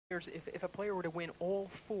if a player were to win all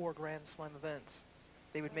 4 Grand Slam events,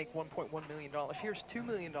 they would make $1.1 million. Here's $2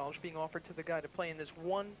 million being offered to the guy to play in this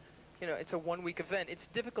one, it's a one-week event. It's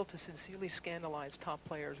difficult to sincerely scandalize top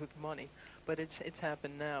players with money, but it's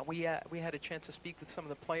happened now. We had a chance to speak with some of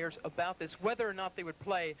the players about this, whether or not they would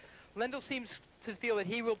play. Lendl seems to feel that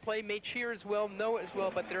he will play, may cheer as well, know as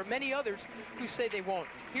well, but there are many others who say they won't.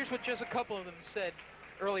 Here's what just a couple of them said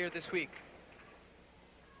earlier this week.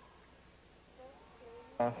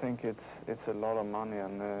 I think it's a lot of money,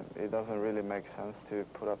 and it doesn't really make sense to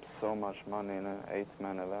put up so much money in an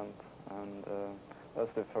 8-man event. And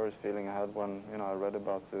that's the first feeling I had when I read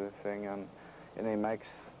about the thing, and it makes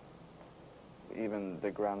even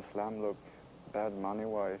the Grand Slam look bad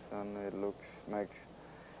money-wise, and it makes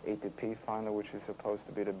ATP final, which is supposed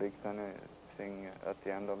to be the big thing at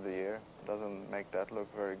the end of the year, doesn't make that look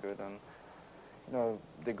very good. And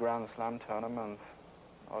the Grand Slam tournaments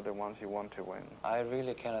are the ones you want to win. I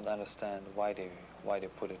really cannot understand why they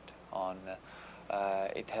put it on.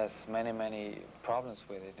 It has many problems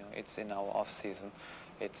with it. It's in our off season.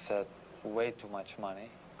 It's way too much money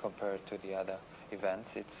compared to the other events.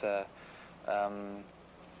 It's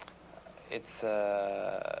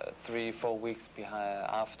 3-4 weeks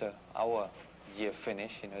after our year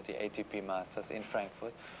finish. The ATP Masters in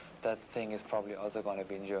Frankfurt. That thing is probably also going to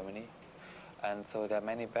be in Germany, and so there are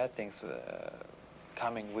many bad things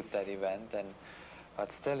coming with that event. But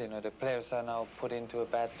still, the players are now put into a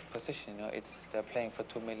bad position. They're playing for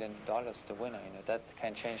 $2 million, the winner. That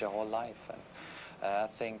can change their whole life. And I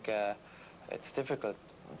think it's difficult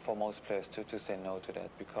for most players to say no to that,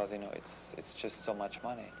 because it's just so much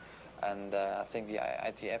money. And I think the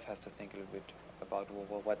ITF has to think a little bit about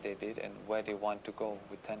what they did and where they want to go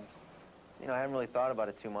with tennis. I haven't really thought about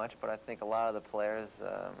it too much, but I think a lot of the players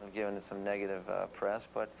have given it some negative press.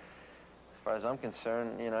 But as far as I'm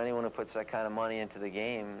concerned, anyone who puts that kind of money into the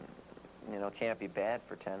game, can't be bad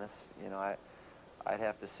for tennis. I'd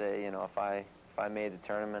have to say, if I made the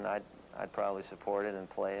tournament, I'd probably support it and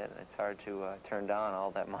play it. It's hard to turn down all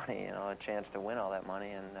that money, a chance to win all that money,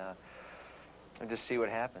 and just see what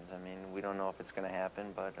happens. I mean, we don't know if it's going to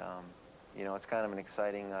happen, but it's kind of an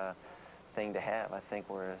exciting thing to have, I think,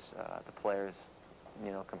 whereas the players,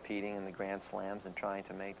 competing in the Grand Slams and trying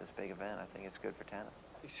to make this big event, I think it's good for tennis.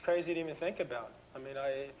 It's crazy to even think about. I mean,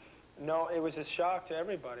 it was a shock to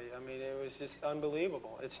everybody. I mean, it was just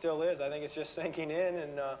unbelievable. It still is. I think it's just sinking in,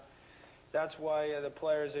 and that's why the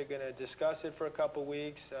players are going to discuss it for a couple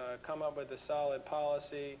weeks, come up with a solid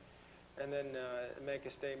policy, and then make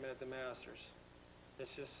a statement at the Masters.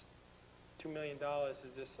 It's just $2 million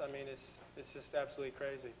is just, I mean, it's just absolutely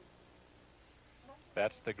crazy.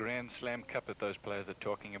 That's the Grand Slam Cup that those players are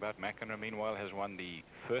talking about. McEnroe, meanwhile, has won the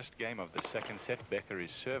first game of the second set. Becker is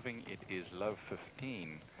serving. It is love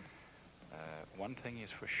 15. One thing is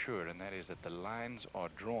for sure, and that is that the lines are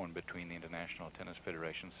drawn between the International Tennis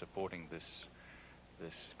Federation supporting this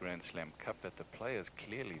Grand Slam Cup that the players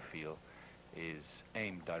clearly feel is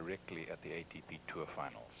aimed directly at the ATP Tour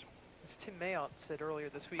Finals. As Tim Mayotte said earlier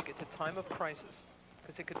this week, it's a time of crisis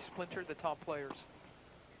because it could splinter the top players.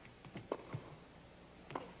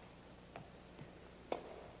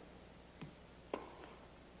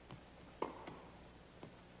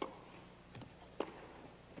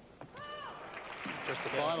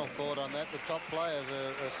 Just a final thought on that. The top players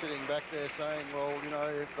are sitting back there saying, well,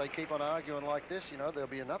 if they keep on arguing like this, there'll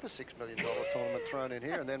be another $6 million tournament thrown in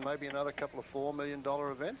here, and then maybe another couple of $4 million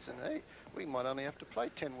events, and hey, we might only have to play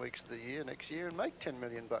 10 weeks of the year next year and make $10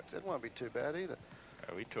 million. That won't be too bad either.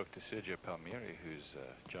 We talked to Sergio Palmieri, who's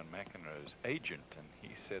John McEnroe's agent, and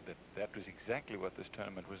he said that was exactly what this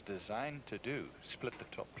tournament was designed to do, split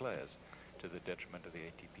the top players to the detriment of the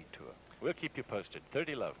ATP Tour. We'll keep you posted.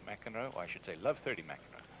 30 love, McEnroe, or I should say love 30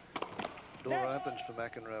 McEnroe. Door opens for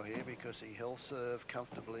McEnroe here because he held serve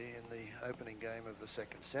comfortably in the opening game of the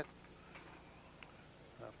second set.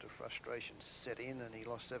 After frustration set in, and he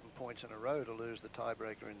lost 7 points in a row to lose the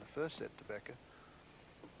tiebreaker in the first set to Becker.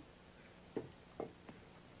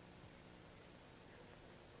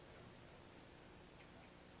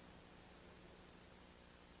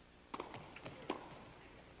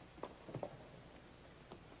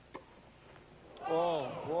 Oh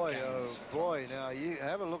boy, now you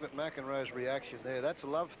have a look at McEnroe's reaction there. That's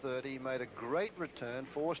love 30. He made a great return,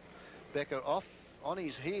 forced Becker off on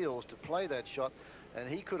his heels to play that shot, and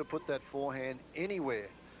he could have put that forehand anywhere.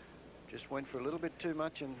 Just went for a little bit too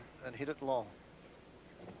much and hit it long.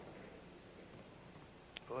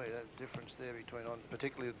 Boy, that difference there between,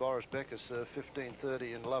 particularly with Boris Becker's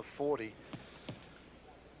 15-30 and love 40.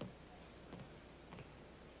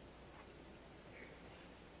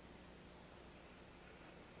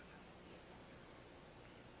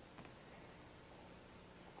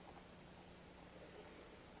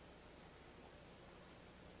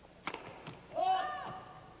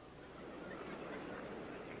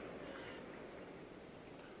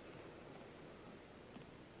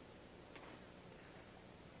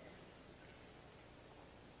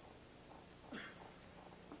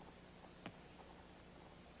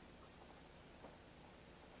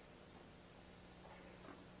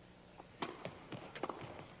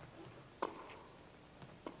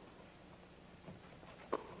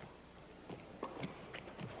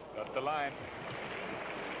 the line.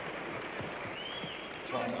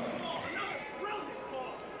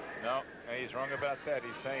 No, he's wrong about that.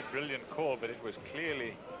 He's saying brilliant call, but it was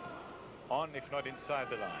clearly on, if not inside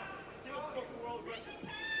the line.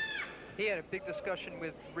 He had a big discussion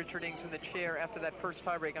with Richard Ings in the chair after that first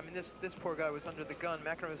tiebreak. I mean, this poor guy was under the gun.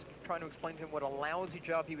 McEnroe was trying to explain to him what a lousy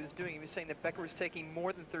job he was doing. He was saying that Becker was taking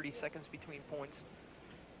more than 30 seconds between points.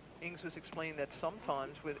 Ings was explaining that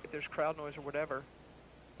sometimes, if there's crowd noise or whatever,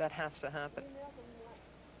 that has to happen.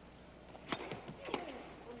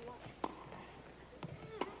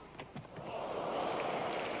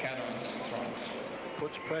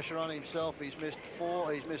 Puts pressure on himself. He's missed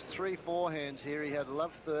 3 forehands here. He had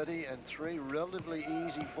love 30 and 3 relatively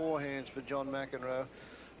easy forehands for John McEnroe.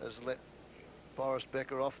 Has let Boris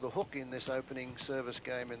Becker off the hook in this opening service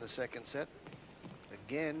game in the second set.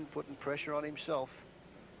 Again, putting pressure on himself.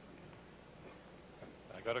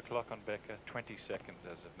 I got a clock on Becker, 20 seconds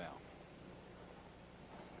as of now.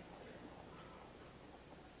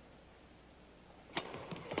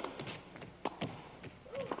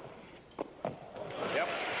 Yep.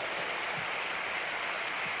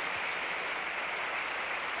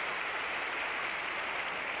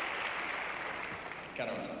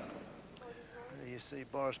 You see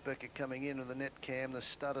Boris Becker coming in with the net cam, the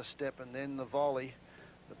stutter step, and then the volley.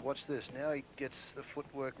 But watch this. Now he gets the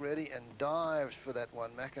footwork ready and dives for that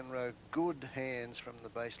one. McEnroe, good hands from the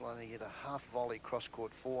baseline. He hit a half volley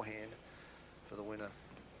cross-court forehand for the winner.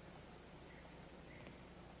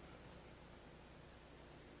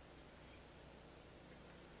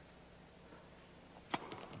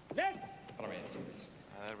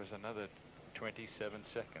 That was another 27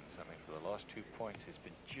 seconds. I mean, for the last 2 points, he's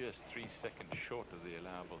been just 3 seconds short of the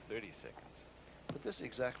allowable 30 seconds. But this is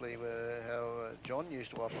exactly how John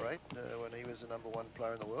used to operate when he was the #1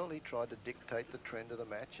 player in the world. He tried to dictate the trend of the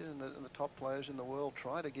match, and the top players in the world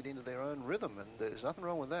try to get into their own rhythm, and there's nothing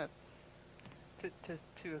wrong with that.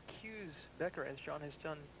 To accuse Becker, as John has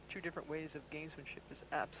done, 2 different ways of gamesmanship is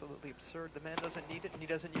absolutely absurd. The man doesn't need it, and he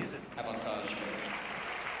doesn't use it. Avantage.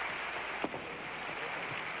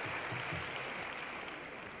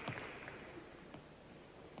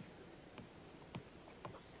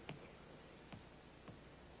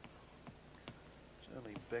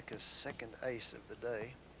 Becker's second ace of the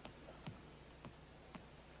day.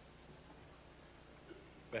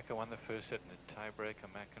 Becker won the first set in a tiebreaker.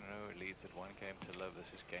 McEnroe leads at 1-0. This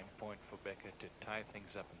is game point for Becker to tie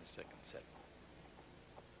things up in the second set.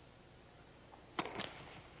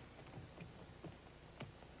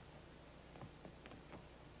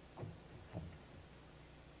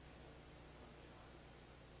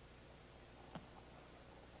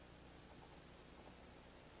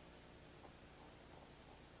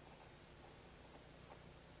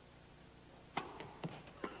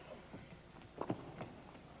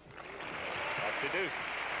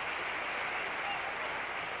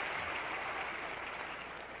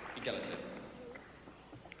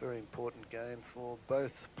 Very important game for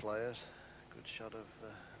both players. Good shot of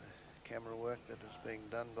camera work that is being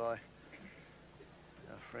done by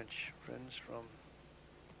our French friends from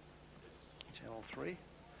Channel 3.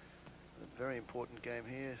 A very important game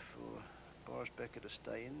here for Boris Becker to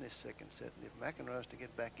stay in this second set. And if McEnroe is to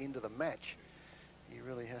get back into the match, he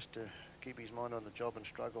really has to keep his mind on the job and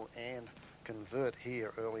struggle and convert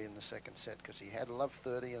here early in the second set, because he had love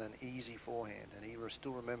 30 and an easy forehand, and he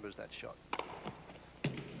still remembers that shot.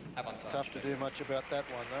 Tough to do much about that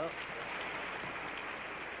one, though.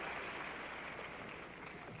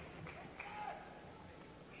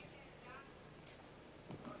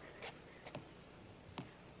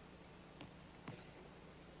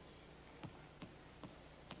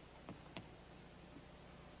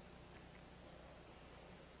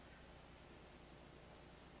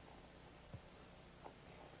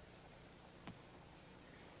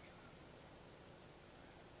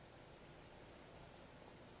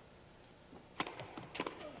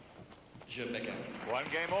 Becker. 1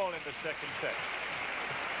 game all in the second set.